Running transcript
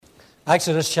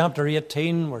Exodus chapter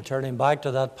 18, we're turning back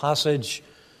to that passage.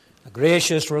 A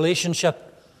gracious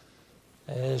relationship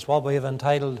is what we have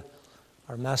entitled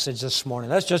our message this morning.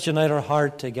 Let's just unite our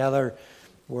heart together.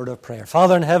 Word of prayer.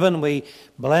 Father in heaven, we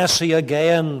bless Thee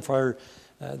again for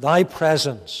Thy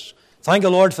presence. Thank you,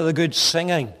 Lord, for the good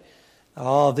singing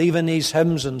of even these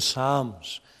hymns and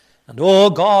psalms. And, oh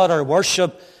God, our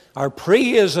worship, our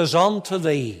praise is unto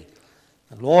Thee.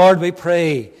 And, Lord, we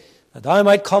pray that Thou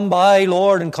might come by,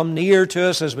 Lord, and come near to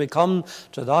us as we come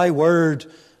to Thy word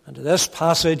and to this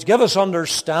passage. Give us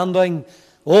understanding.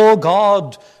 Oh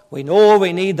God, we know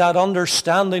we need that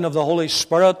understanding of the Holy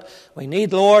Spirit. We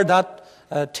need, Lord,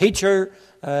 that teacher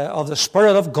of the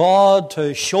Spirit of God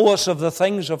to show us of the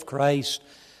things of Christ.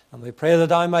 And we pray that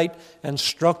Thou might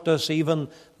instruct us even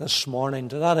this morning.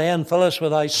 To that end, fill us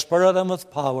with Thy Spirit and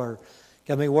with power.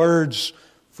 Give me words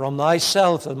from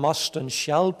Thyself that must and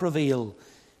shall prevail.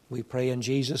 We pray in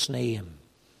Jesus' name.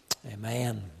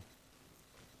 Amen.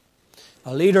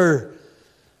 A leader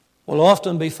will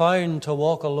often be found to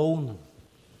walk alone.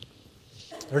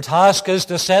 Their task is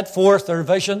to set forth their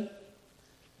vision,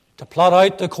 to plot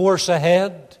out the course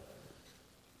ahead.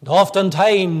 And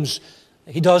oftentimes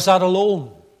he does that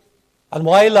alone. And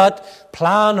while that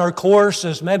plan or course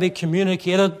is maybe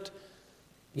communicated,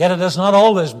 yet it is not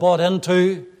always bought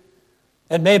into.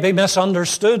 It may be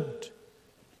misunderstood.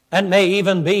 It may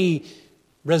even be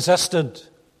resisted.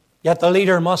 Yet the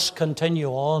leader must continue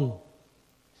on.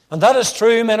 And that is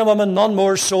true, men and women, none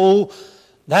more so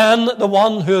than the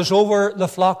one who is over the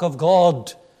flock of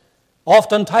God.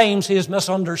 Oftentimes he is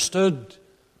misunderstood,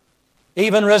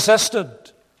 even resisted.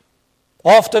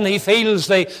 Often he feels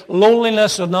the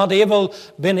loneliness of not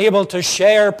being able to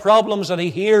share problems that he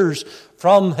hears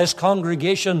from his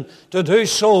congregation. To do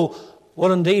so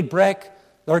would indeed break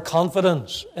their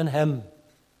confidence in him.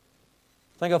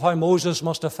 Think of how Moses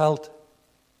must have felt.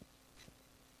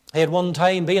 He had one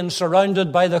time been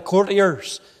surrounded by the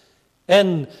courtiers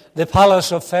in the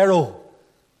palace of Pharaoh.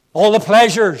 All the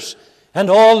pleasures and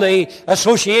all the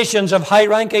associations of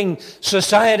high-ranking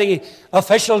society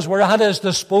officials were at his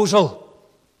disposal.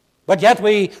 But yet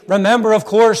we remember, of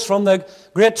course, from the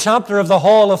great chapter of the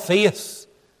Hall of Faith,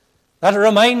 that it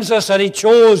reminds us that he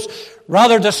chose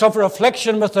rather to suffer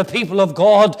affliction with the people of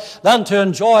God than to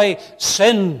enjoy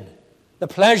sin, the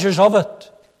pleasures of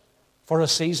it, for a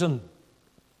season.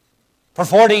 For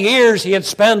 40 years he had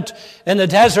spent in the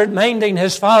desert minding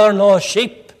his father-in-law's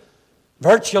sheep,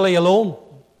 virtually alone.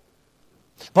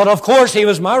 But of course he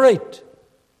was married,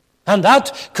 and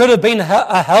that could have been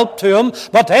a help to him.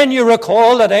 But then you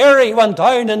recall that ere he went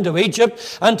down into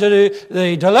Egypt and to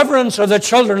the deliverance of the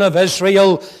children of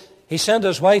Israel, he sent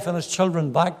his wife and his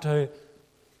children back to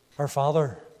her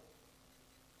father.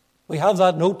 We have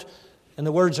that note in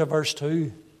the words of verse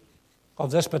 2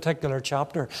 of this particular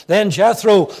chapter. Then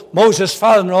Jethro, Moses'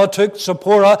 father-in-law, took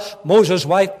Zipporah, Moses'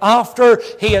 wife, after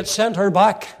he had sent her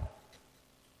back.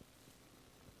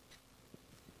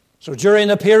 So during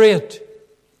the period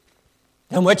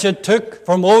in which it took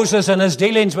for Moses in his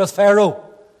dealings with Pharaoh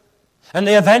and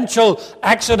the eventual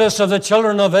exodus of the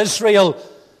children of Israel,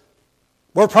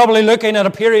 we're probably looking at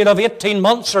a period of 18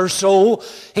 months or so.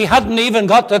 He hadn't even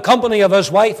got the company of his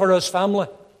wife or his family.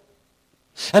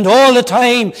 And all the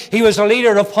time he was a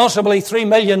leader of possibly 3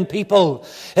 million people.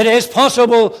 It is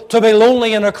possible to be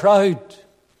lonely in a crowd.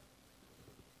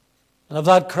 And of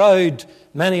that crowd,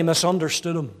 many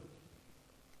misunderstood him.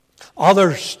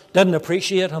 Others didn't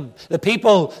appreciate him. The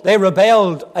people, they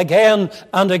rebelled again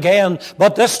and again.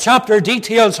 But this chapter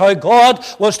details how God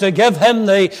was to give him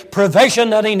the provision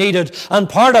that he needed. And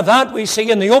part of that we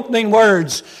see in the opening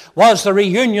words was the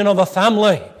reunion of a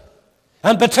family.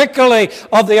 And particularly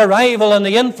of the arrival and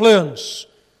the influence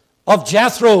of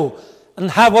Jethro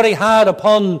and what he had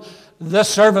upon the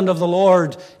servant of the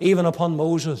Lord, even upon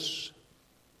Moses.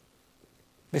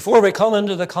 Before we come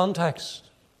into the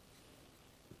context,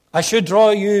 I should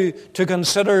draw you to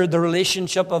consider the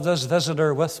relationship of this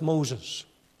visitor with Moses.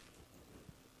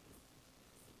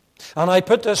 And I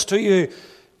put this to you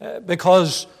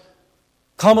because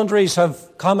commentaries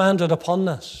have commented upon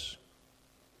this.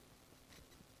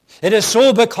 It is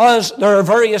so because there are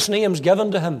various names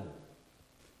given to him.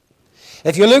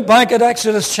 If you look back at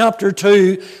Exodus chapter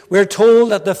 2, we're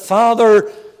told that the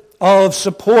father of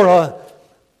Zipporah,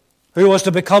 who was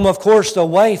to become, of course, the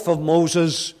wife of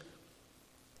Moses,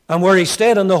 and where he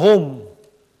stayed in the home,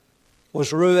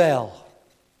 was Reuel.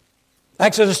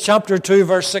 Exodus chapter 2,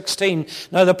 verse 16.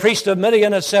 Now the priest of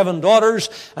Midian had 7 daughters,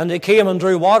 and they came and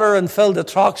drew water and filled the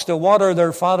troughs to water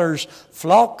their father's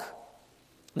flock.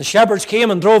 The shepherds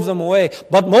came and drove them away.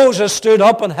 But Moses stood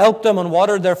up and helped them and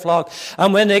watered their flock.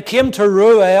 And when they came to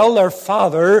Reuel, their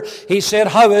father, he said,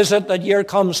 "How is it that ye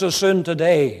come so soon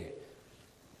today?"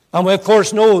 And we, of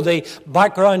course, know the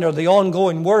background or the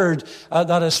ongoing word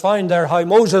that is found there, how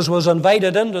Moses was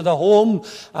invited into the home,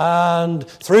 and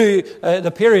through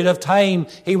the period of time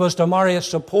he was to marry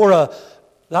Zipporah.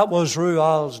 That was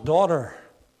Reuel's daughter.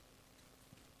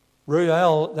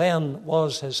 Reuel then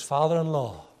was his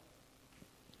father-in-law.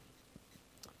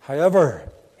 However,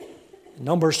 in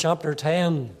Numbers chapter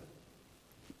 10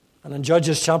 and in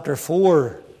Judges chapter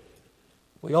 4,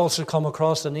 we also come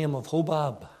across the name of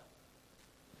Hobab.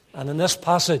 And in this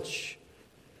passage,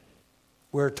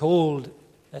 we're told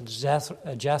it's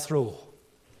Jethro.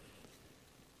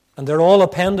 And they're all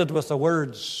appended with the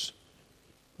words,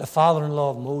 the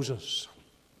father-in-law of Moses.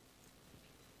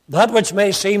 That which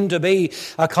may seem to be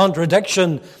a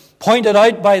contradiction pointed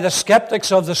out by the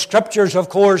skeptics of the Scriptures, of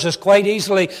course, is quite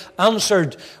easily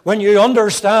answered when you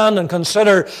understand and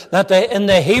consider that in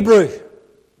the Hebrew,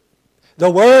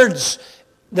 the words,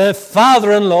 the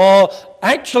father-in-law,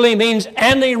 actually means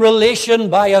any relation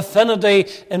by affinity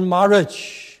in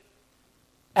marriage.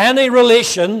 Any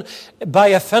relation by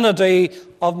affinity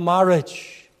of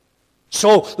marriage.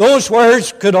 So those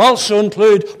words could also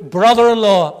include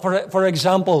brother-in-law, for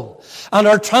example, and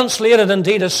are translated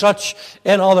indeed as such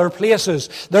in other places.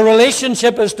 The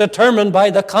relationship is determined by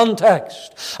the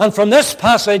context. And from this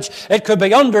passage, it could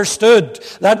be understood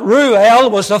that Reuel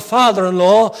was the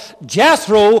father-in-law,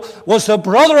 Jethro was the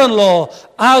brother-in-law,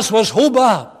 as was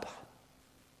Hobab.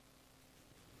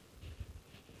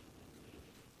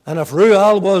 And if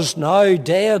Reuel was now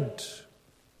dead,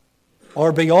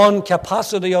 or beyond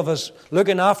capacity of his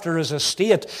looking after his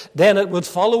estate, then it would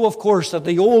follow, of course, that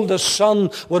the oldest son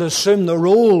would assume the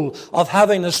role of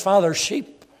having his father's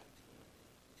sheep.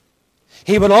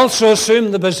 He would also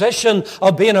assume the position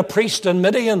of being a priest in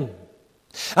Midian.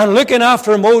 And looking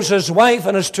after Moses' wife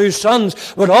and his two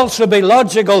sons would also be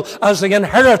logical as the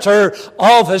inheritor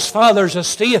of his father's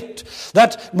estate.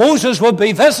 That Moses would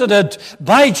be visited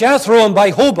by Jethro and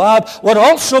by Hobab would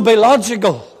also be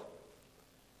logical,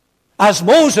 as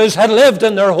Moses had lived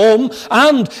in their home,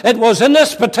 and it was in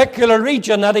this particular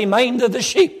region that he minded the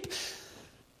sheep.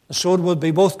 So it would be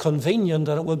both convenient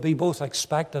and it would be both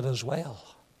expected as well.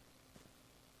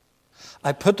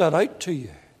 I put that out to you.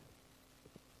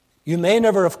 You may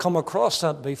never have come across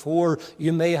that before.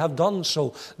 You may have done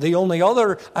so. The only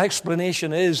other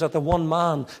explanation is that the one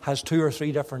man has 2 or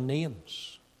 3 different names.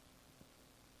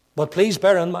 But please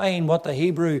bear in mind what the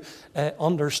Hebrew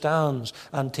understands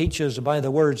and teaches by the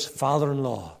words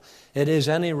father-in-law. It is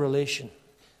any relation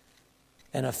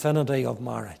in affinity of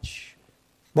marriage.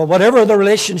 But whatever the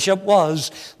relationship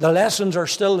was, the lessons are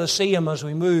still the same as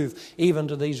we move even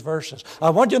to these verses.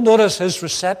 I want you to notice his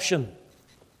reception.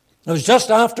 It was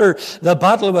just after the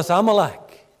battle with Amalek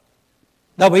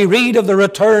that we read of the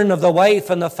return of the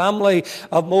wife and the family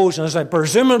of Moses. And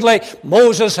presumably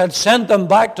Moses had sent them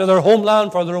back to their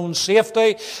homeland for their own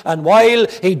safety. And while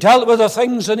he dealt with the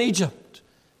things in Egypt,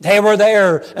 they were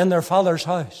there in their father's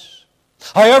house.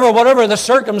 However, whatever the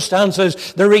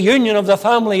circumstances, the reunion of the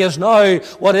family is now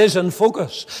what is in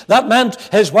focus. That meant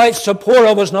his wife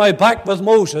Zipporah was now back with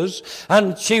Moses,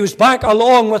 and she was back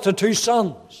along with the 2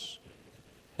 sons.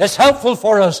 It's helpful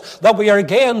for us that we are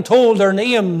again told their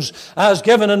names as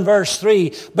given in verse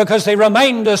 3, because they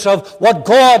remind us of what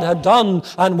God had done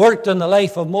and worked in the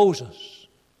life of Moses.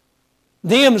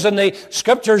 Names in the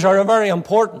Scriptures are very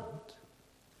important.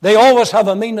 They always have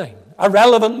a meaning, a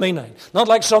relevant meaning, not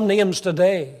like some names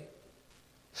today.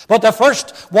 But the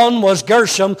first one was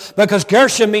Gershom, because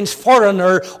Gershom means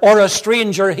foreigner or a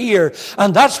stranger here.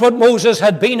 And that's what Moses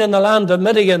had been in the land of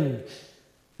Midian.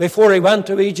 Before he went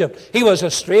to Egypt, he was a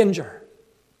stranger.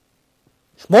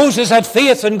 Moses had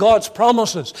faith in God's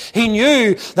promises. He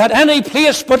knew that any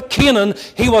place but Canaan,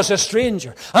 he was a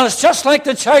stranger. And it's just like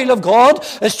the child of God.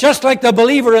 It's just like the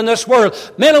believer in this world.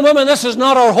 Men and women, this is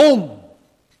not our home.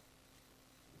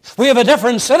 We have a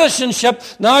different citizenship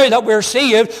now that we're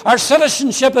saved. Our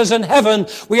citizenship is in heaven.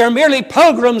 We are merely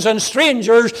pilgrims and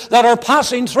strangers that are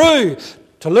passing through.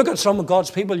 To look at some of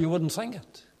God's people, you wouldn't think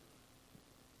it,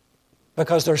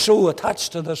 because they're so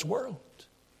attached to this world.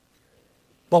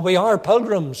 But we are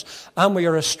pilgrims, and we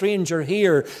are a stranger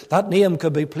here. That name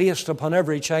could be placed upon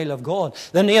every child of God.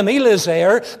 The name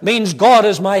Eliezer means God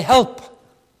is my help.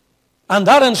 And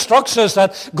that instructs us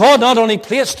that God not only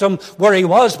placed him where he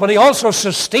was, but he also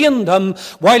sustained him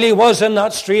while he was in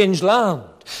that strange land.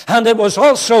 And it was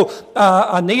also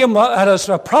a name, it is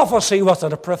a prophecy with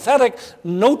it, a prophetic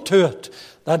note to it,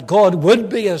 that God would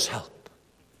be his help.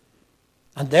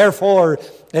 And therefore,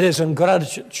 it is in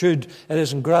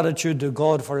gratitude to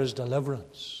God for his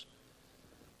deliverance.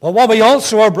 But what we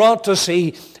also are brought to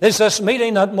see is this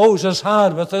meeting that Moses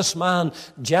had with this man,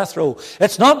 Jethro.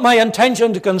 It's not my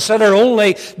intention to consider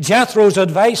only Jethro's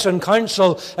advice and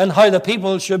counsel and how the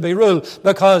people should be ruled,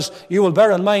 because you will bear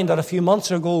in mind that a few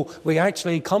months ago we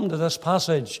actually come to this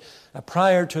passage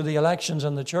prior to the elections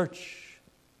in the church.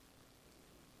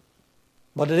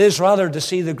 But it is rather to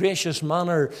see the gracious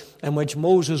manner in which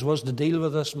Moses was to deal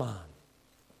with this man.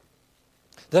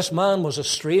 This man was a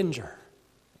stranger.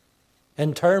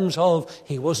 In terms of,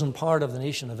 he wasn't part of the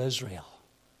nation of Israel.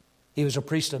 He was a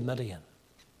priest of Midian.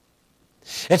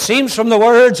 It seems from the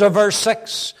words of verse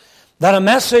 6 that a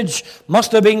message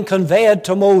must have been conveyed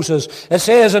to Moses. It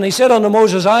says, and he said unto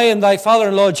Moses, I and thy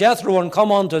father-in-law Jethro are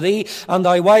come unto thee, and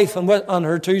thy wife and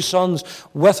her 2 sons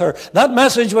with her. That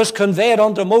message was conveyed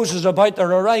unto Moses about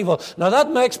their arrival. Now that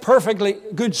makes perfectly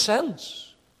good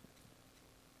sense.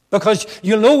 Because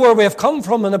you know where we have come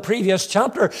from in the previous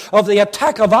chapter of the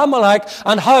attack of Amalek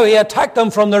and how he attacked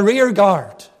them from the rear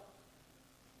guard.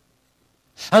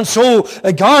 And so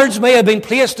guards may have been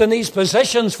placed in these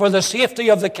positions for the safety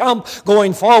of the camp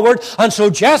going forward. And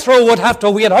so Jethro would have to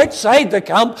wait outside the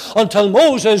camp until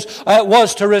Moses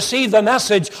was to receive the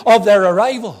message of their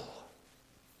arrival.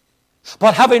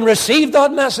 But having received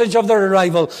that message of their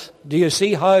arrival, do you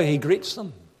see how he greets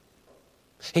them?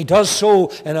 He does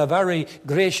so in a very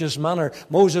gracious manner.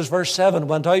 Moses, verse 7,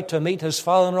 went out to meet his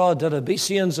father-in-law, did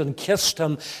obeisance and kissed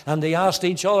him, and they asked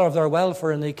each other of their welfare,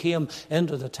 and they came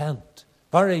into the tent.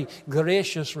 Very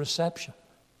gracious reception.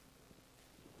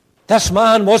 This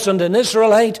man wasn't an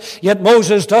Israelite, yet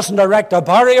Moses doesn't erect a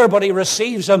barrier, but he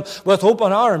receives him with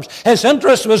open arms. His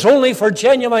interest was only for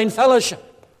genuine fellowship.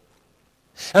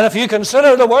 And if you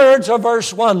consider the words of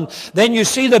verse 1, then you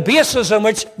see the basis on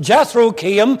which Jethro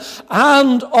came,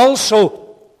 and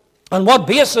also on what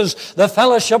basis the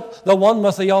fellowship the one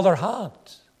with the other had.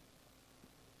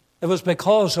 It was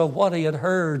because of what he had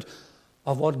heard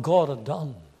of what God had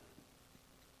done.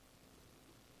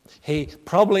 He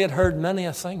probably had heard many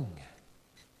a thing.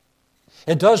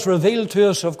 It does reveal to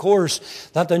us, of course,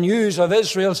 that the news of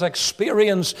Israel's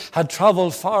experience had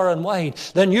traveled far and wide.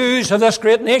 The news of this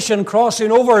great nation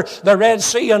crossing over the Red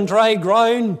Sea on dry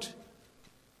ground.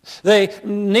 The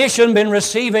nation been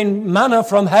receiving manna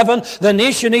from heaven. The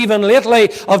nation even lately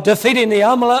of defeating the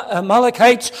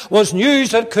Amalekites was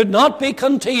news that could not be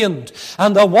contained.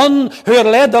 And the one who had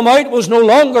led them out was no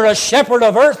longer a shepherd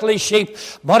of earthly sheep,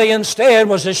 but he instead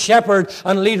was a shepherd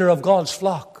and leader of God's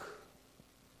flock.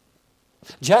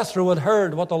 Jethro had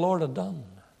heard what the Lord had done.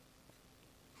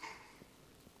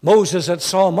 Moses had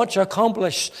saw much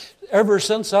accomplished ever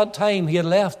since that time he had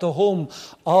left the home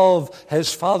of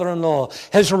his father-in-law.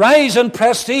 His rise in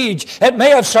prestige, it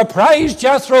may have surprised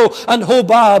Jethro and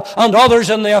Hobab and others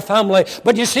in their family.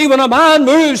 But you see, when a man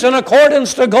moves in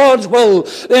accordance to God's will,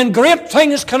 then great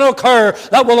things can occur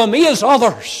that will amaze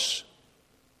others.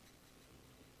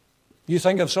 You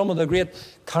think of some of the great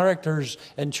characters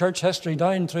in church history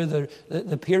down through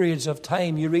the periods of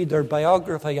time. You read their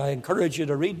biography. I encourage you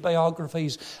to read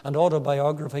biographies and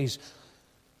autobiographies.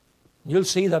 You'll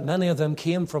see that many of them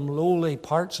came from lowly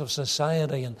parts of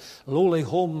society and lowly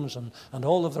homes and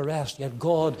all of the rest, yet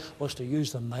God was to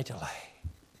use them mightily.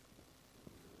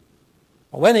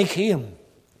 When he came,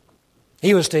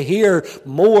 he was to hear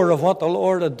more of what the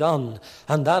Lord had done,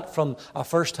 and that from a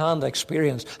first-hand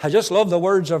experience. I just love the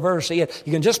words of verse 8.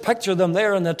 You can just picture them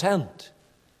there in the tent.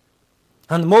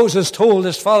 And Moses told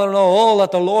his father-in-law all that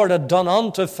the Lord had done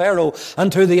unto Pharaoh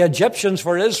and to the Egyptians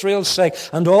for Israel's sake,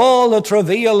 and all the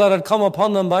travail that had come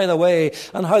upon them by the way,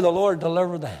 and how the Lord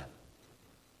delivered them.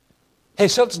 He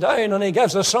sits down and he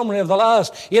gives a summary of the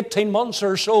last 18 months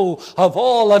or so of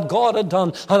all that God had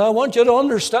done. And I want you to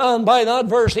understand by that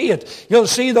verse 8, you'll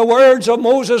see the words of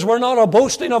Moses were not a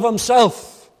boasting of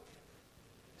himself.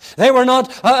 They were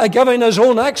not giving his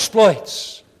own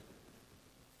exploits.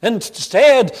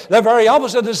 Instead, the very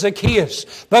opposite is the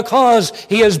case, because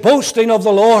he is boasting of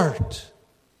the Lord.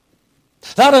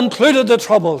 That included the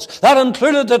troubles. That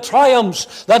included the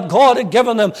triumphs that God had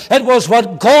given them. It was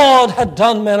what God had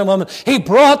done, men and women. He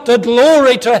brought the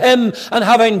glory to him, and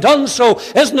having done so,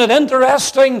 isn't it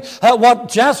interesting what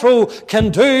Jethro can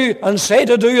do and say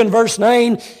to do in verse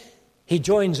 9? He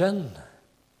joins in.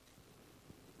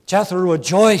 Jethro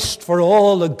rejoiced for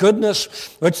all the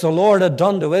goodness which the Lord had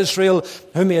done to Israel,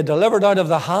 whom he had delivered out of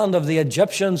the hand of the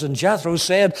Egyptians. And Jethro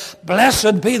said,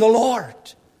 "Blessed be the Lord,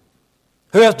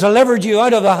 who hath delivered you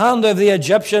out of the hand of the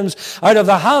Egyptians, out of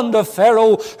the hand of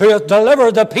Pharaoh, who hath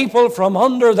delivered the people from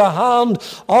under the hand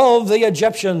of the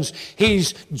Egyptians."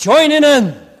 He's joining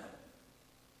in.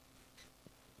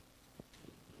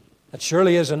 It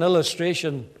surely is an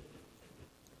illustration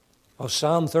of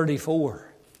Psalm 34.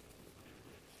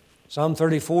 Psalm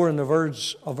 34 in the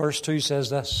words of verse 2 says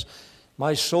this: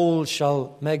 My soul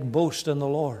shall make boast in the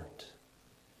Lord.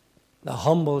 The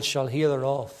humble shall hear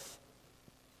thereof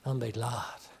and be glad.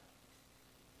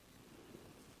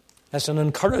 It's an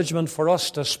encouragement for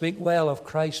us to speak well of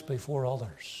Christ before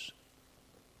others.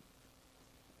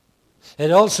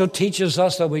 It also teaches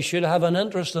us that we should have an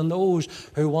interest in those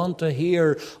who want to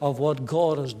hear of what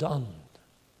God has done.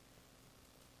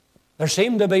 There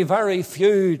seem to be very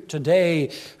few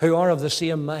today who are of the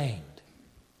same mind.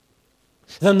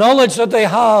 The knowledge that they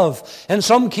have, in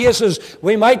some cases,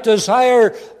 we might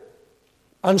desire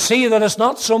and see that it's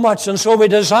not so much, and so we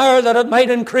desire that it might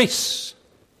increase.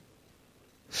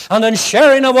 And in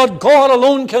sharing of what God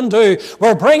alone can do,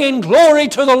 we're bringing glory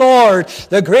to the Lord.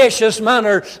 The gracious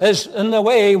manner is in the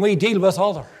way we deal with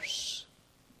others.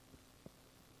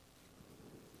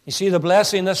 You see, the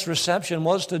blessing this reception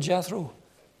was to Jethro.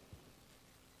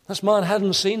 This man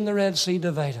hadn't seen the Red Sea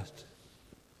divided.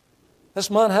 This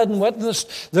man hadn't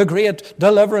witnessed the great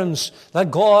deliverance that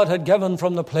God had given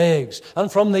from the plagues and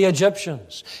from the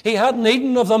Egyptians. He hadn't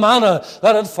eaten of the manna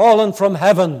that had fallen from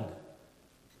heaven.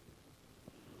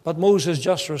 But Moses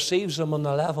just receives him on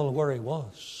the level where he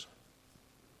was.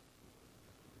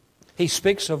 He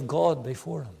speaks of God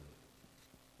before him.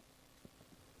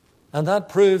 And that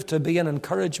proved to be an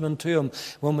encouragement to him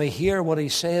when we hear what he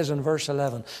says in verse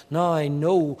 11. Now I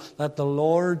know that the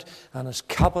Lord, and his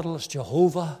capital is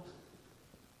Jehovah,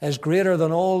 is greater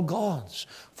than all gods.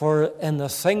 For in the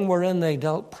thing wherein they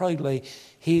dealt proudly,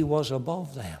 he was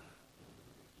above them.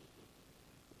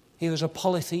 He was a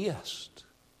polytheist.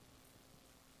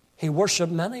 He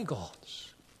worshipped many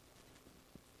gods.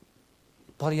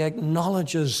 But he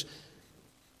acknowledges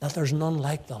that there's none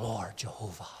like the Lord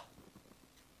Jehovah.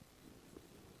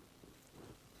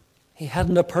 He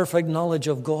hadn't a perfect knowledge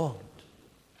of God.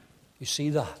 You see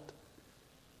that?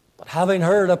 But having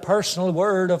heard a personal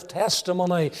word of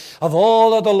testimony of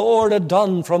all that the Lord had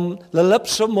done from the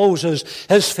lips of Moses,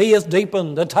 his faith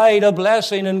deepened, the tide of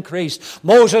blessing increased.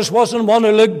 Moses wasn't one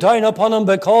who looked down upon him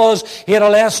because he had a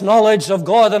less knowledge of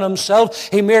God than himself.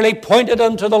 He merely pointed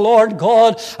him to the Lord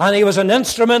God, and he was an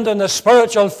instrument in the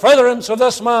spiritual furtherance of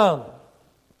this man.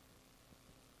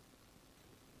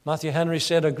 Matthew Henry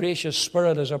said, a gracious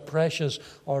spirit is a precious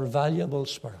or valuable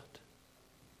spirit.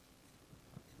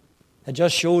 It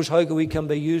just shows how we can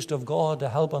be used of God to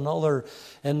help another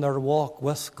in their walk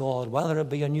with God, whether it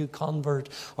be a new convert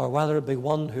or whether it be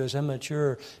one who is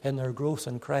immature in their growth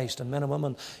in Christ. And men and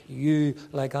women, you,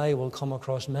 like I, will come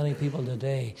across many people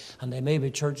today, and they may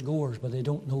be churchgoers, but they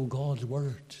don't know God's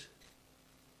word.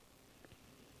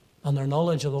 And their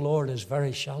knowledge of the Lord is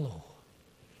very shallow.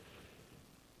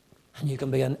 And you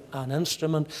can be an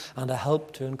instrument and a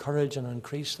help to encourage and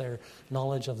increase their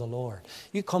knowledge of the Lord.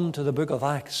 You come to the book of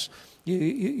Acts.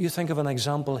 You think of an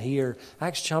example here.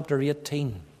 Acts chapter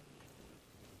 18.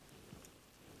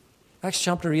 Acts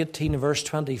chapter 18, verse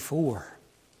 24.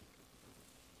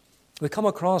 We come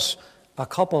across a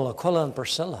couple, Aquila and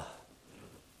Priscilla.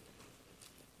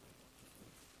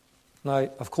 Now,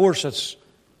 of course, it's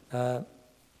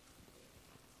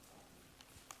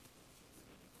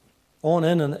on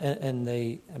in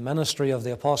the ministry of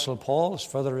the Apostle Paul. It's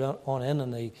further on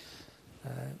in the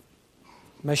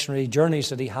missionary journeys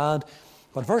that he had.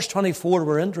 But verse 24,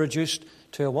 we're introduced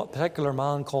to a particular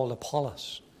man called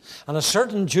Apollos. And a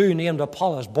certain Jew named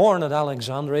Apollos, born at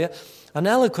Alexandria, an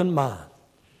eloquent man,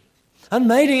 and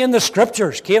mighty in the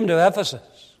Scriptures, came to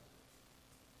Ephesus.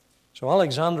 So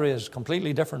Alexandria is a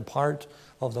completely different part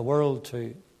of the world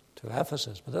to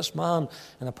Ephesus. But this man,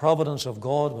 in the providence of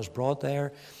God, was brought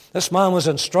there. This man was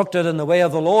instructed in the way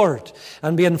of the Lord,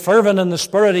 and being fervent in the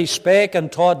Spirit, he spake and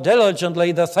taught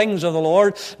diligently the things of the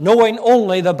Lord, knowing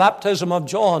only the baptism of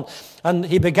John. And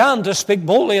he began to speak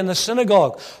boldly in the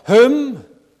synagogue, whom,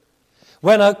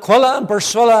 when Aquila and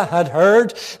Priscilla had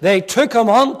heard, they took him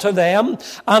unto them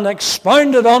and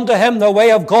expounded unto him the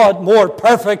way of God more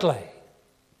perfectly.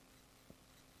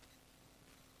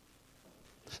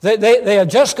 They had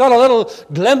just got a little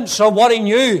glimpse of what he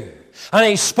knew. And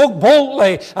he spoke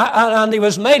boldly, and he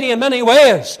was mighty in many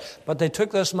ways. But they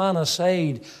took this man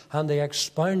aside, and they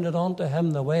expounded unto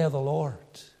him the way of the Lord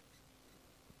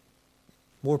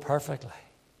more perfectly.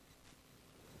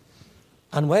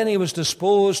 And when he was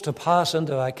disposed to pass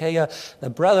into Achaia, the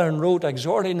brethren wrote,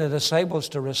 exhorting the disciples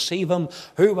to receive him,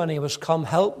 who, when he was come,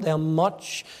 helped them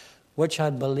much which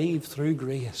had believed through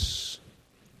grace.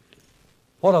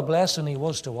 What a blessing he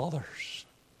was to others.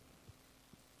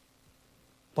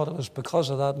 But it was because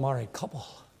of that married couple.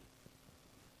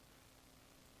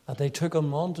 that they took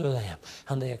him unto them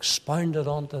and they expounded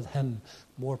unto him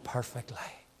more perfectly.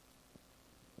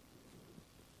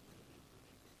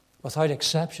 Without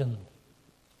exception,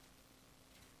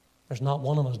 there's not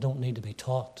one of us don't need to be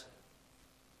taught.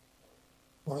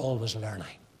 We're always learning.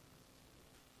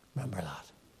 Remember that.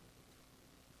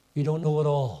 You don't know it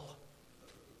all.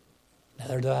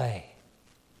 Neither do I.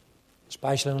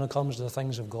 Especially when it comes to the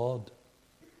things of God.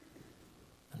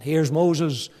 And here's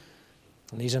Moses,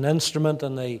 and he's an instrument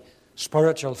in the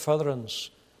spiritual furtherance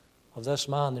of this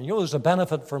man. And you know there's a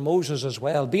benefit for Moses as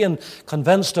well. Being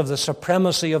convinced of the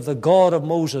supremacy of the God of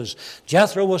Moses,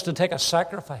 Jethro was to take a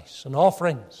sacrifice and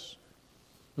offerings.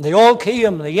 And they all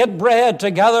came, they ate bread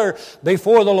together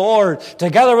before the Lord,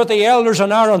 together with the elders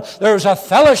and Aaron. There's a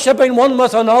fellowshipping one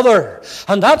with another.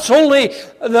 And that's only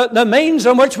the means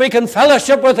in which we can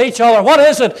fellowship with each other. What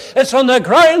is it? It's on the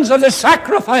grounds of the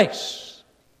sacrifice.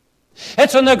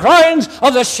 It's on the grounds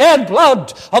of the shed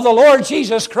blood of the Lord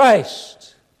Jesus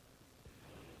Christ.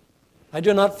 I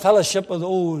do not fellowship with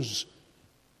those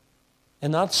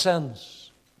in that sense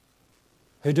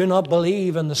who do not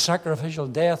believe in the sacrificial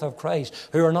death of Christ,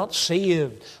 who are not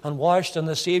saved and washed in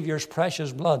the Saviour's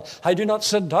precious blood. I do not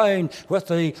sit down with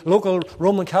the local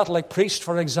Roman Catholic priest,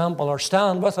 for example, or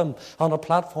stand with him on a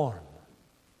platform,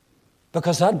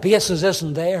 because that basis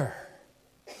isn't there.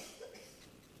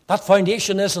 That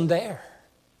foundation isn't there.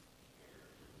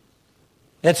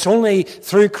 It's only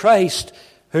through Christ,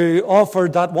 who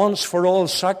offered that once-for-all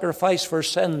sacrifice for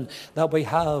sin, that we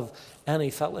have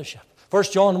any fellowship. 1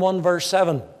 John 1 verse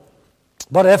 7.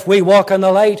 But if we walk in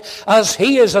the light as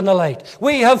he is in the light,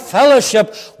 we have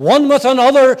fellowship one with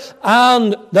another,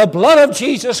 and the blood of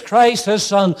Jesus Christ, his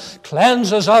Son,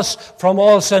 cleanses us from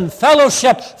all sin.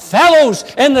 Fellowship, fellows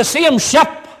in the same ship.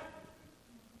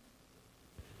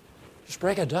 Just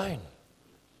break it down.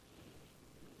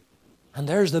 And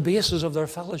there's the basis of their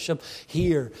fellowship.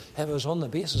 Here, it was on the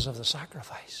basis of the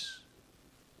sacrifice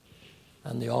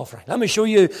and the offering. Let me show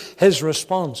you his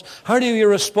response. How do you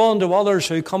respond to others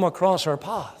who come across our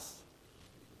path?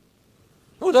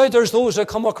 No doubt there's those that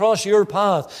come across your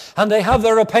path and they have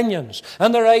their opinions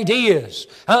and their ideas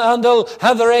and they'll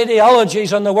have their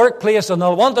ideologies in the workplace and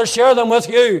they'll want to share them with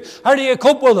you. How do you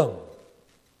cope with them?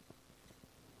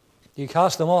 Do you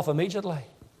cast them off immediately?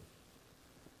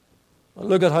 Well,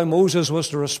 look at how Moses was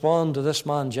to respond to this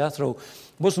man Jethro.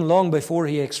 It wasn't long before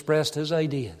he expressed his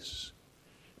ideas.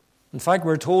 In fact,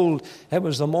 we're told it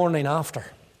was the morning after.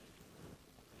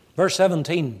 Verse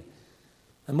 17.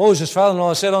 And Moses'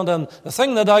 father-in-law said unto him, the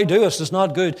thing that thou doest is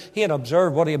not good. He had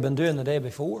observed what he had been doing the day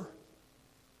before.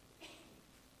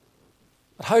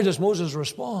 But how does Moses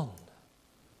respond?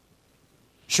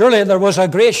 Surely there was a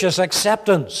gracious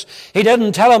acceptance. He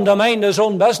didn't tell him to mind his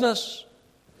own business.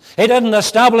 He didn't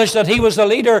establish that he was the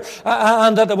leader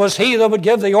and that it was he that would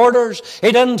give the orders.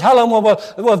 He didn't tell him, well,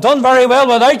 we've done very well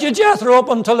without you, Jethro, up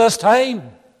until this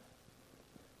time.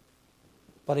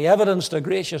 But he evidenced a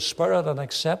gracious spirit in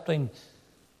accepting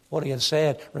what he had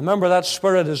said. Remember, that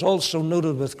spirit is also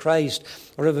noted with Christ,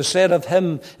 or it was said of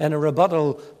him in a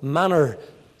rebuttal manner,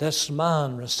 this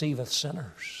man receiveth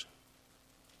sinners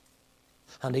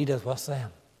and eateth with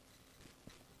them.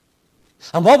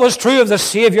 And what was true of the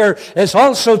Savior is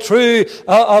also true,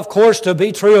 of course, to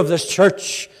be true of this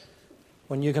church.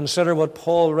 When you consider what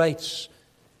Paul writes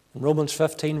in Romans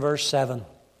 15, verse 7.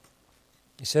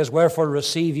 He says, wherefore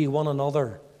receive ye one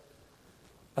another,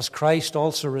 as Christ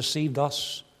also received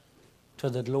us,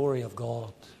 to the glory of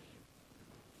God.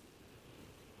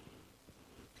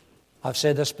 I've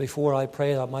said this before, I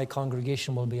pray that my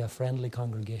congregation will be a friendly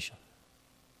congregation.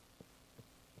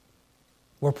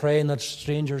 We're praying that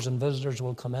strangers and visitors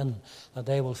will come in, that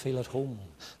they will feel at home,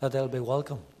 that they'll be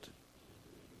welcomed,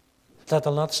 that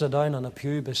they'll not sit down on a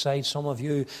pew beside some of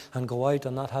you and go out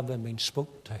and not have been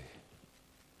spoken to.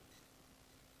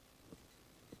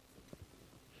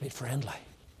 Be friendly.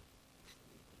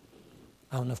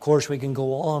 And of course we can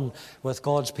go on with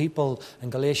God's people in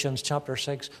Galatians chapter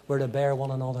 6, we're to bear one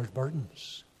another's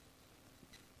burdens.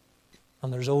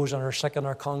 And there's those that are sick in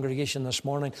our congregation this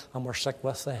morning and we're sick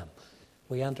with them.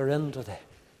 We enter into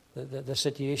the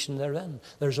situation they're in.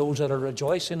 There's those that are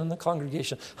rejoicing in the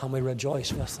congregation, and we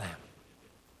rejoice with them.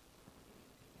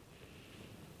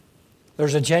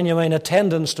 There's a genuine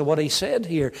attendance to what he said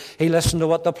here. He listened to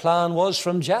what the plan was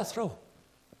from Jethro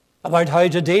about how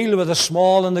to deal with the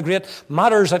small and the great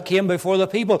matters that came before the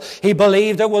people. He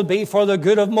believed it would be for the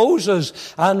good of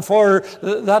Moses and for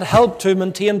that help to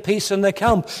maintain peace in the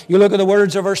camp. You look at the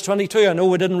words of verse 22. I know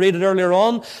we didn't read it earlier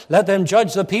on. Let them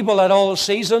judge the people at all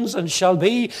seasons, and shall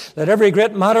be that every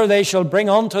great matter they shall bring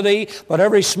unto thee, but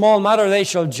every small matter they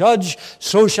shall judge.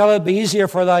 So shall it be easier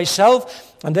for thyself.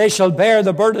 and they shall bear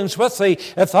the burdens with thee.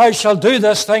 If thou shalt do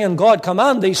this thing, and God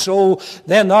command thee so,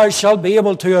 then thou shalt be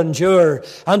able to endure.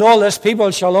 And all this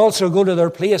people shall also go to their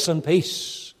place in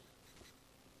peace.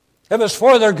 It was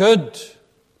for their good.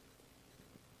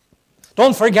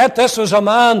 Don't forget, this was a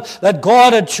man that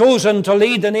God had chosen to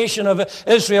lead the nation of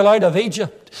Israel out of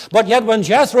Egypt. But yet when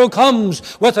Jethro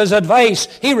comes with his advice,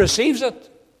 he receives it.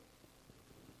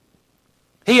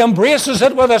 He embraces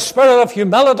it with a spirit of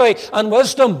humility and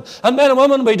wisdom. And men and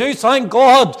women, we do thank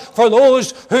God for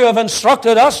those who have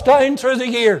instructed us down through the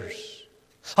years.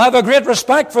 I have a great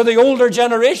respect for the older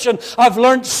generation. I've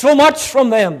learned so much from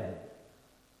them.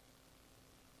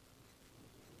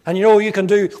 And you know, you can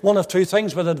do one of two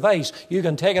things with advice. You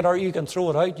can take it or you can throw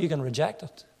it out. You can reject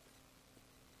it.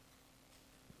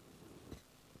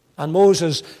 And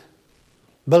Moses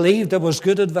believed it was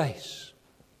good advice.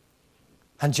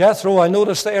 And Jethro, I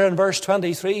noticed there in verse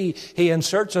 23, he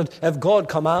inserts it, if God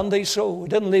command thee so. He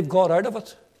didn't leave God out of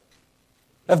it.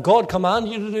 If God command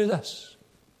you to do this.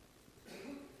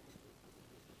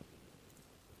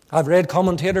 I've read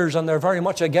commentators and they're very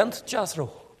much against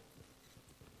Jethro.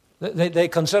 They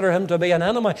consider him to be an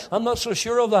enemy. I'm not so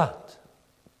sure of that.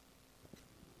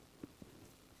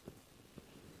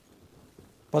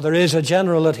 But there is a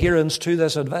general adherence to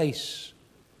this advice.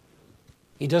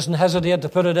 He doesn't hesitate to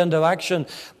put it into action.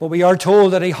 But we are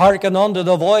told that he hearkened unto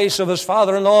the voice of his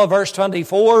father-in-law, verse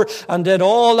 24, and did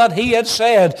all that he had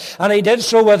said. And he did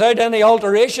so without any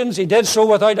alterations. He did so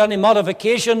without any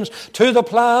modifications to the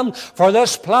plan. For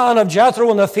this plan of Jethro,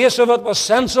 in the face of it, was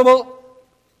sensible.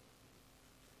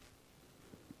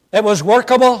 It was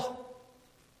workable.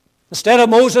 Instead of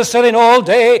Moses sitting all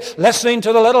day listening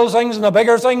to the little things and the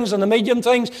bigger things and the medium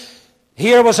things,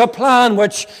 here was a plan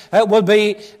which would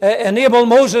enable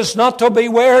Moses not to be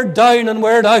weighed down and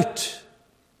weighed out.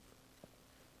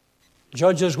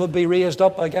 Judges would be raised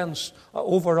up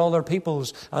over other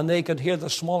peoples, and they could hear the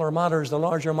smaller matters, the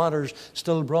larger matters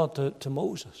still brought to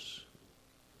Moses.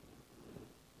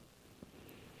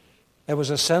 It was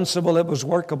a sensible, it was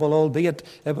workable, albeit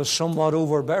it was somewhat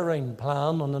overbearing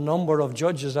plan on the number of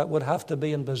judges that would have to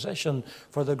be in position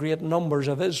for the great numbers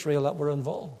of Israel that were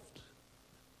involved.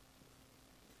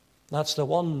 That's the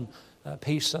one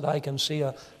piece that I can see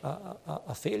a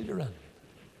failure in.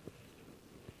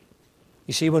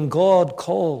 You see, when God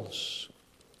calls,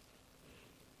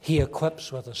 He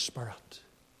equips with His Spirit.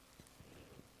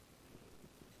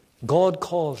 God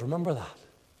calls, remember that.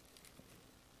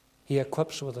 He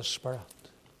equips with His Spirit.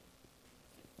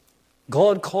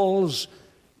 God calls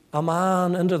a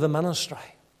man into the ministry.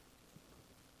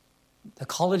 The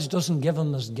college doesn't give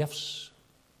him his gifts.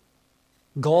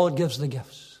 God gives the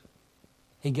gifts.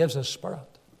 He gives His Spirit.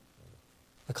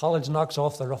 The college knocks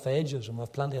off the rough edges, and we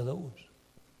have plenty of those.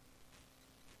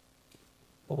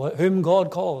 But whom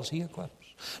God calls, He equips.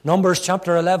 Numbers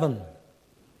chapter 11,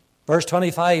 verse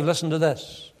 25, listen to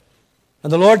this.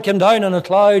 And the Lord came down in a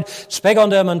cloud, spake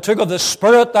unto him, and took of the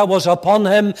Spirit that was upon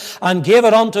him, and gave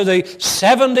it unto the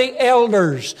 70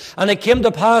 elders. And it came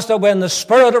to pass that when the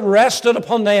Spirit rested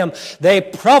upon them, they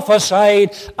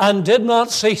prophesied and did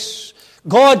not cease.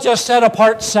 God just set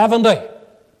apart 70.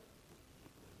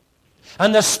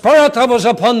 And the Spirit that was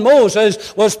upon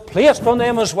Moses was placed on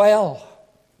them as well.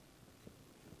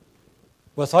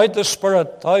 Without the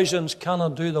Spirit, thousands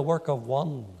cannot do the work of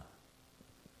one.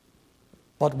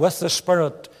 But with the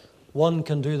Spirit, one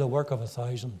can do the work of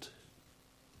 1,000.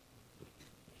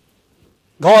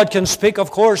 God can speak, of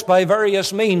course, by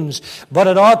various means, but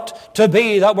it ought to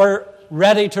be that we're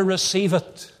ready to receive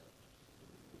it.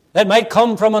 It might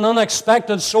come from an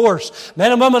unexpected source.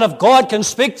 Men and women of God can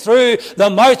speak through the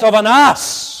mouth of an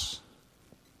ass.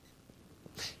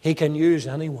 He can use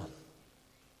anyone.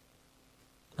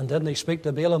 And didn't He speak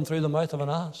to Balaam through the mouth of an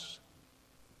ass?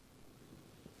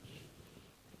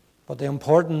 But the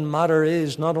important matter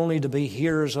is not only to be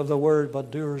hearers of the Word,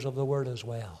 but doers of the Word as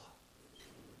well.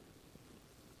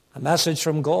 A message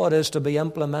from God is to be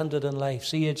implemented in life.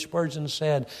 C.H. Spurgeon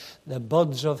said, the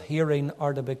buds of hearing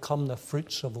are to become the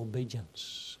fruits of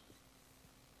obedience.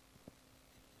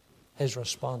 His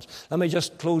response. Let me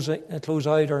just close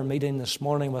out our meeting this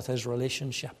morning with his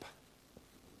relationship.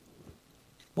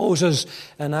 Moses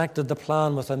enacted the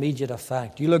plan with immediate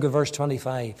effect. You look at verse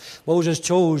 25. Moses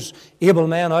chose able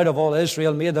men out of all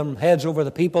Israel, made them heads over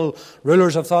the people,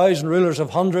 rulers of 1,000, rulers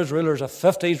of hundreds, rulers of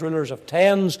 50s, rulers of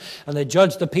 10s, and they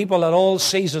judged the people at all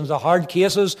seasons. The hard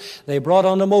cases they brought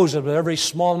unto Moses, but every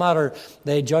small matter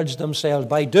they judged themselves.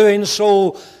 By doing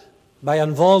so, by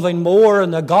involving more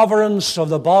in the governance of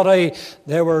the body,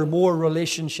 there were more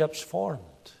relationships formed.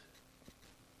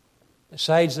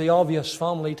 Besides the obvious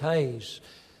family ties,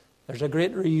 there's a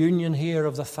great reunion here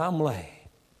of the family.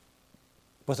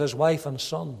 with his wife and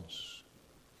sons.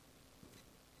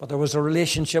 But there was a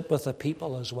relationship with the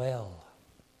people as well.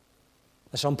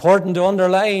 It's important to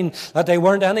underline that they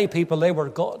weren't any people, they were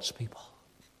God's people.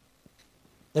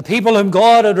 The people whom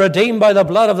God had redeemed by the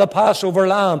blood of the Passover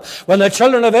lamb. When the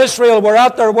children of Israel were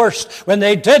at their worst, when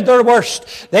they did their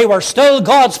worst, they were still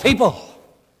God's people.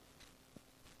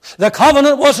 The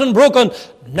covenant wasn't broken,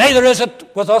 neither is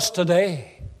it with us today.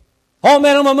 Oh,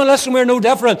 men and women, listen, we're no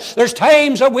different. There's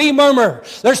times that we murmur.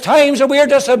 There's times that we're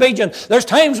disobedient. There's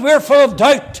times we're full of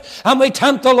doubt, and we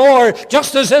tempt the Lord,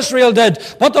 just as Israel did.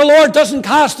 But the Lord doesn't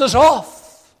cast us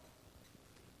off.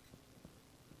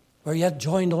 We're yet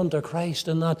joined unto Christ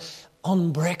in that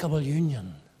unbreakable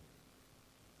union.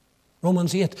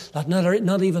 Romans 8, that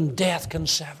not even death can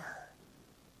sever.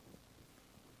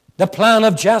 The plan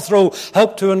of Jethro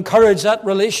helped to encourage that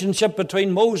relationship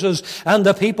between Moses and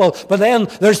the people. But then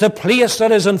there's the place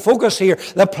that is in focus here.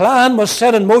 The plan was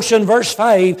set in motion, verse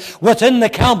 5, within the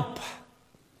camp.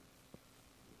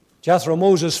 Jethro,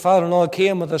 Moses' father-in-law,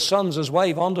 came with his sons, his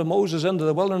wife, unto Moses into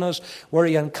the wilderness, where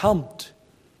he encamped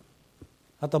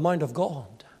at the Mount of God.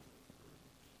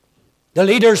 The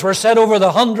leaders were set over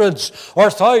the hundreds or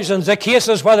thousands. The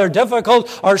cases, whether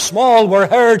difficult or small, were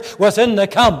heard within the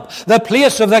camp. The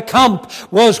place of the camp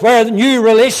was where new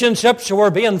relationships were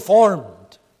being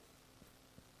formed.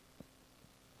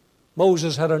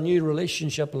 Moses had a new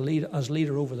relationship as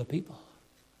leader over the people.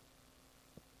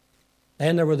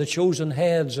 Then there were the chosen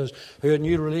heads who had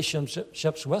new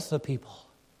relationships with the people.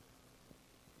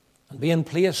 And being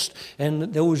placed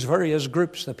in those various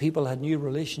groups, the people had new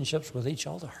relationships with each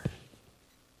other.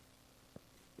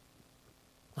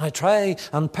 I try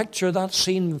and picture that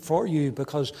scene for you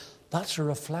because that's a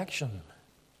reflection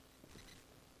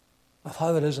of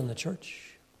how it is in the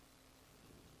church.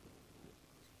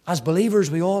 As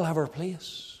believers, we all have our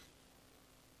place.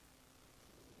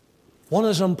 One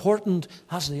is important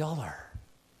as the other.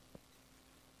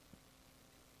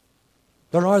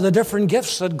 There are the different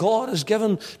gifts that God has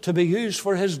given to be used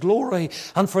for His glory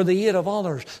and for the aid of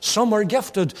others. Some are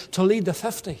gifted to lead the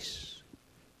 50s.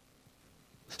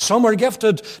 Some are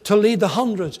gifted to lead the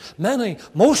hundreds.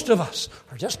 Most of us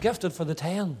are just gifted for the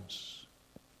 10s,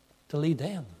 to lead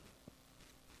them.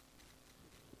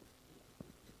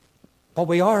 But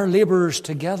we are laborers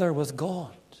together with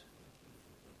God.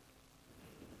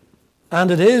 And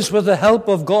it is with the help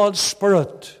of God's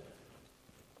Spirit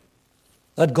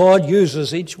that God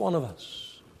uses each one of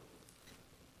us.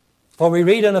 For we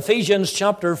read in Ephesians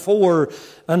chapter 4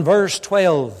 and verse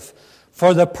 12,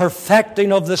 for the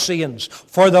perfecting of the saints,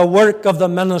 for the work of the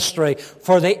ministry,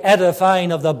 for the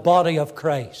edifying of the body of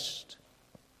Christ.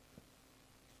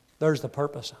 There's the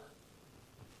purpose.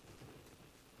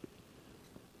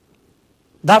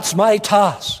 That's my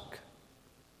task,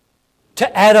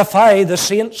 to edify the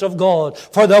saints of God,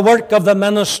 for the work of the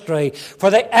ministry, for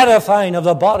the edifying of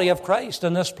the body of Christ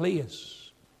in this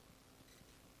place.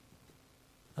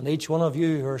 And each one of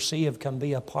you who are saved can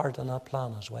be a part in that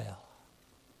plan as well.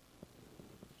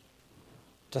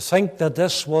 To think that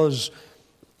this was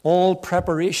all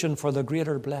preparation for the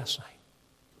greater blessing.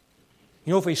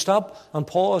 You know, if we stop and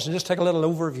pause and just take a little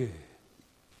overview,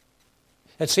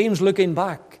 it seems looking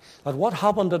back that what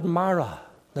happened at Marah,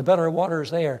 the bitter waters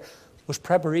there, was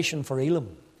preparation for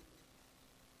Elim.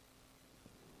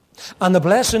 And the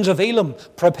blessings of Elim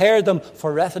prepared them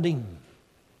for Rephidim.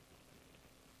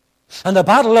 And the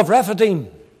battle of Rephidim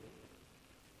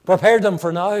prepared them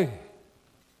for now.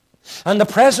 And the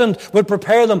present would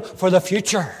prepare them for the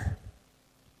future.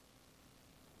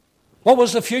 What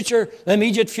was the future, the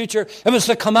immediate future? It was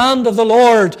the command of the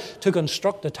Lord to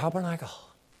construct the tabernacle.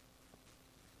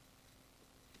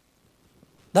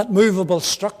 That movable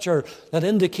structure that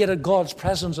indicated God's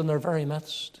presence in their very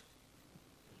midst.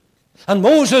 And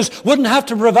Moses wouldn't have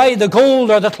to provide the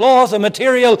gold or the cloth, the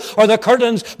material or the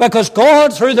curtains, because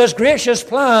God, through this gracious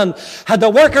plan, had the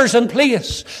workers in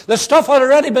place. The stuff had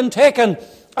already been taken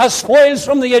as spoils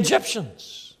from the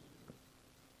Egyptians.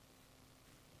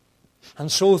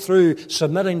 And so through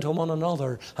submitting to one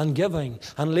another and giving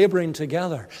and laboring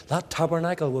together, that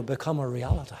tabernacle would become a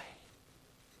reality.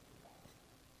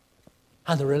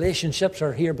 And the relationships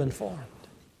are here been formed.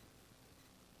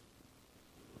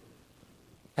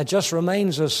 It just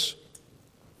reminds us,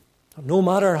 no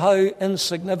matter how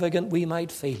insignificant we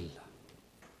might feel,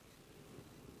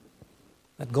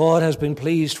 that God has been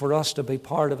pleased for us to be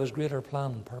part of His greater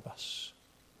plan and purpose.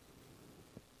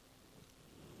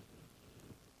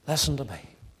 Listen to me.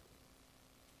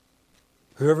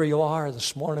 Whoever you are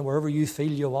this morning, wherever you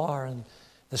feel you are, and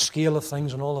the scale of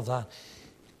things and all of that,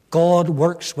 God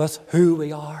works with who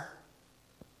we are,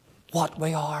 what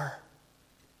we are,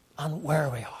 and where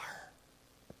we are.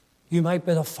 You might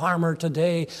be the farmer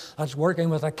today that's working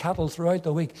with the cattle throughout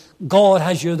the week. God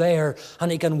has you there, and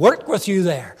He can work with you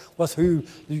there, with who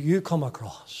you come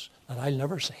across that I'll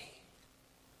never see.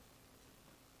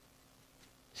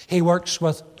 He works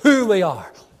with who we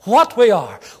are, what we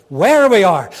are, where we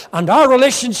are, and our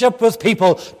relationship with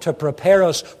people to prepare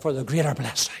us for the greater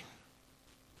blessing.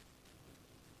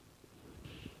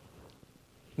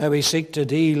 May we seek to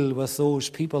deal with those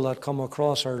people that come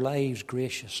across our lives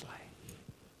graciously.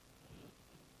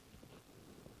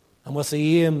 And with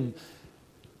the aim,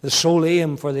 the sole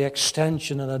aim for the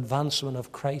extension and advancement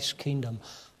of Christ's kingdom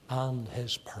and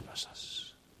His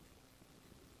purposes.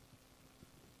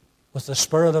 With the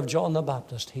spirit of John the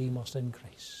Baptist, he must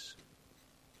increase.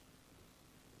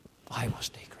 I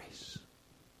must decrease.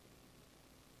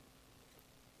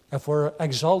 If we're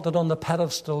exalted on the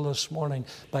pedestal this morning,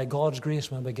 by God's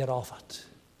grace, may we get off it.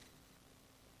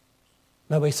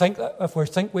 May we think that if we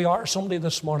think we are somebody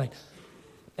this morning,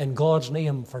 in God's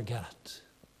name, forget it.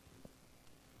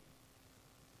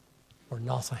 We're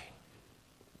nothing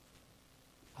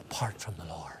apart from the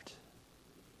Lord.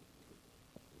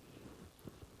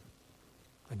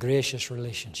 A gracious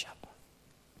relationship.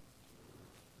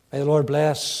 May the Lord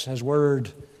bless His word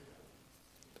to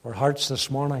our hearts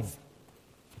this morning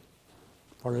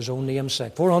for His own name's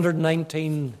sake.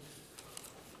 419.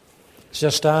 Let's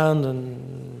just stand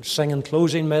and sing in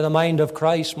closing. May the mind of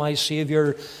Christ, my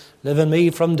Saviour, live in me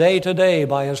from day to day,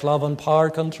 by His love and power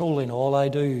controlling all I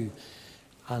do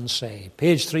and say.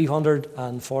 Page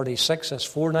 346, that's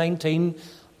 419.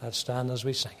 Let's stand as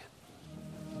we sing it.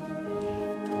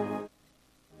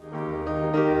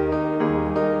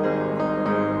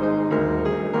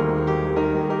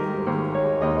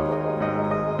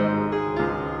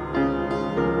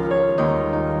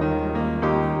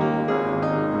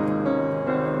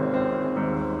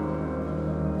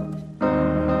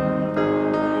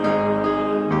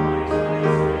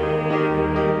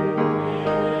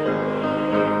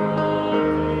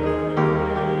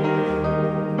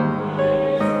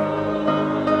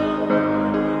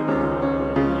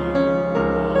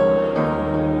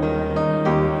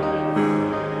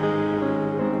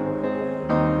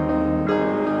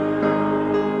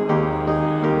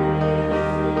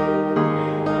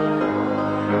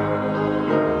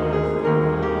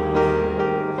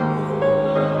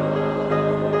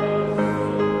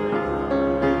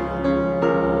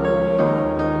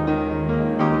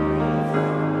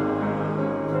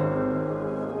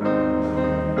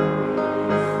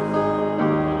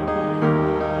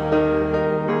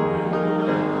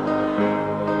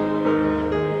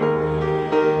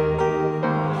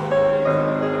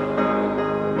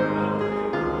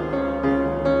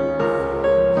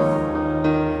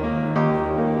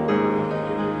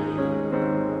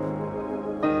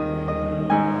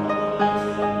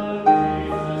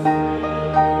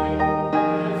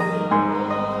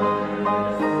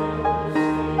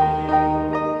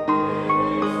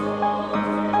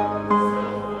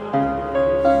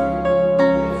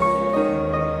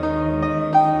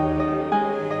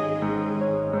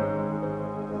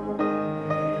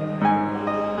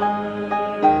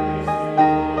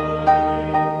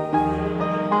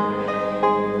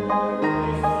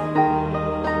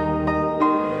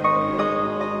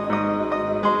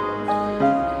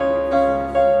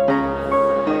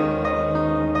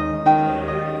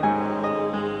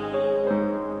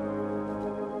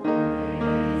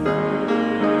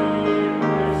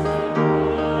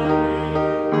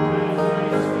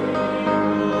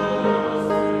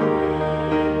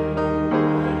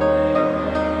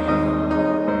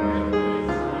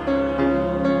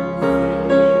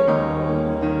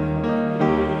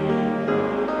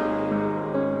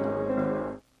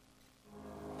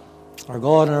 Our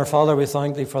God and our Father, we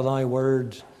thank Thee for Thy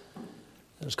word.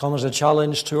 It has come as a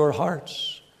challenge to our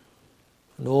hearts.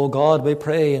 And, oh God, we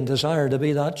pray and desire to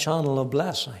be that channel of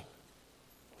blessing.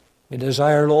 We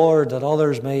desire, Lord, that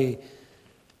others may,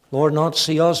 Lord, not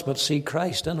see us, but see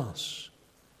Christ in us.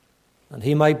 And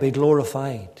He might be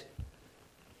glorified.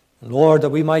 And, Lord, that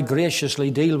we might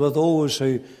graciously deal with those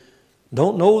who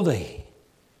don't know Thee.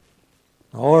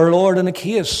 Or, Lord, in a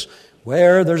case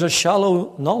where there's a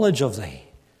shallow knowledge of Thee,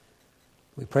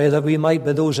 we pray that we might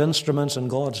be those instruments in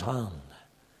God's hand.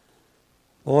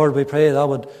 Lord, we pray Thou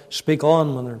would speak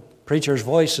on when the preacher's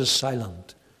voice is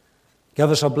silent. Give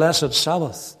us a blessed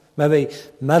Sabbath. Maybe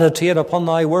meditate upon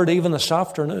Thy word even this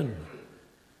afternoon.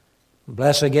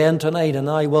 Bless again tonight, and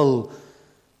I will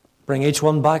bring each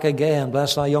one back again.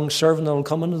 Bless Thy young servant that will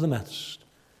come into the midst.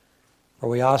 For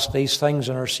we ask these things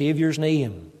in our Saviour's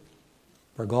name,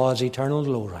 for God's eternal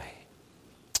glory.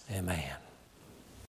 Amen.